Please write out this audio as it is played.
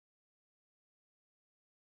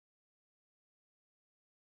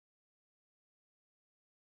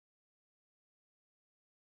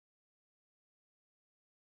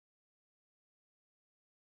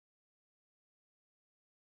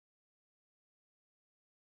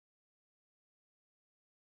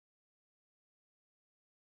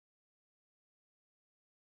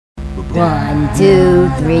1, 2,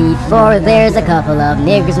 3, 4. There's a couple of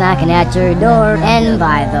niggers knocking at your door. And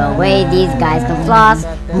by the way, these guys can floss.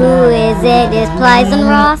 Who is it? It's Plies and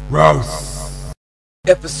Ross. Ross.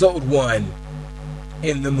 Episode 1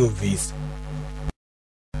 in the movies.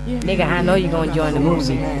 Nigga, I know you gonna enjoy the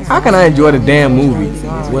movie. How can I enjoy the damn movie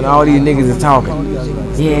when all these niggas is talking?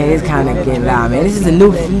 Yeah, it's kinda getting loud, man. This is a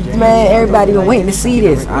new man. Everybody been waiting to see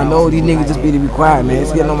this. I know these niggas just be quiet, man.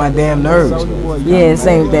 It's getting on my damn nerves. Yeah,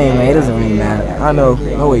 same thing, man. It doesn't really matter. I know.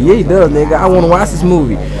 No way. Yeah, it does, nigga. I wanna watch this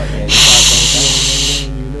movie.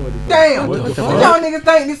 Damn! What y'all niggas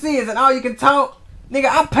think this is? And all you can talk? Nigga,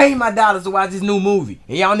 I paid my dollars to watch this new movie.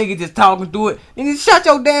 And y'all niggas just talking through it. Nigga, shut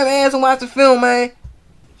your damn ass and watch the film, man.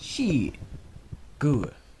 Shit.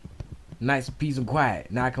 Good. Nice peace and quiet.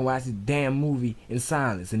 Now I can watch this damn movie in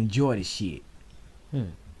silence and enjoy this shit.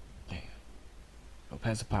 Damn. I'll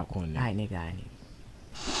pass the popcorn now. Alright, nigga, alright, nigga.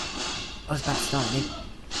 Oh, it's about to start, nigga.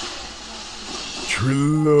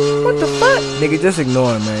 Triller. What the fuck? Nigga, just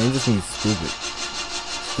ignore him, man. He just means stupid.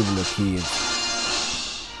 Stupid little kids.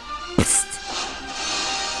 Psst.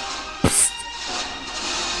 Psst.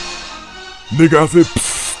 Nigga, I said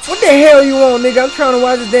psst. What the hell you want, nigga? I'm trying to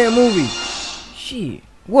watch this damn movie. Shit.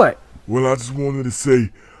 What? Well, I just wanted to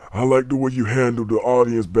say, I like the way you handled the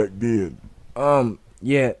audience back then.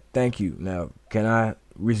 Yeah, thank you. Now, can I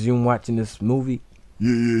resume watching this movie?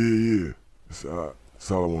 Yeah. That's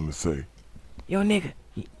all I wanted to say. Yo, nigga.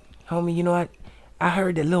 Homie, you know what? I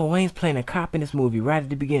heard that Lil Wayne's playing a cop in this movie right at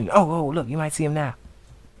the beginning. Oh, look, you might see him now.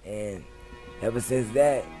 And ever since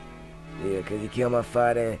that, yeah, 'cause he killed my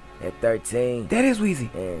father at 13. That is Weezy.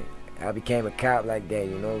 And I became a cop like that,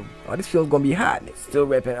 you know. Oh, this film's gonna be hot. Still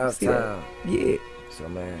repping Uptown. Yeah. So,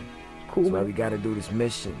 man, Cool, that's why man. we gotta do this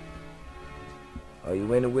mission. Are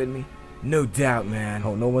you in it with me? No doubt, man.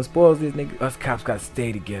 Oh, no one spoils this, nigga. Us cops gotta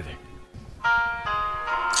stay together.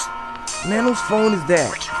 Man, whose phone is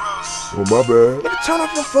that? Oh, my bad. Nigga, turn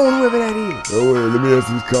off your phone, whoever that is. Oh, wait, let me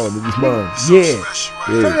answer this call. Nigga, it's mine. Yeah.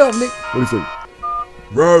 Hey, Turn it off, nigga. what do you say?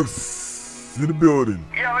 Ross in the building.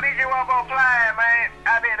 Yo, this you up on Plies, man.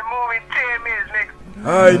 I did the movie in 10 minutes, nigga.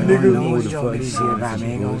 Alright, Know nigga. what the fuck this shit about,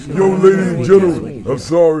 man. Yo, ladies and gentlemen, I'm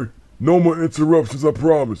sorry. No more interruptions, I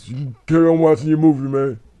promise. You can carry on watching your movie,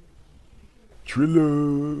 man.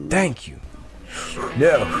 Triller. Thank you.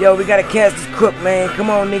 No. Yo, we gotta catch this crook, man. Come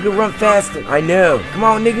on, nigga, run faster. I know. Come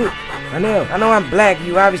on, nigga. I know. I know I'm black.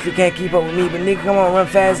 You obviously can't keep up with me, but nigga, come on, run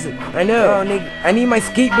faster. I know. Come on, nigga. I need my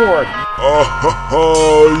skateboard.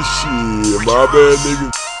 Oh, shit. My bad,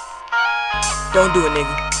 nigga. Don't do it,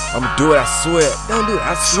 nigga. I'ma do it, I swear. Don't do it.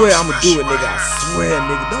 I swear I'ma do it, nigga. I swear,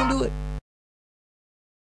 nigga. Don't do it.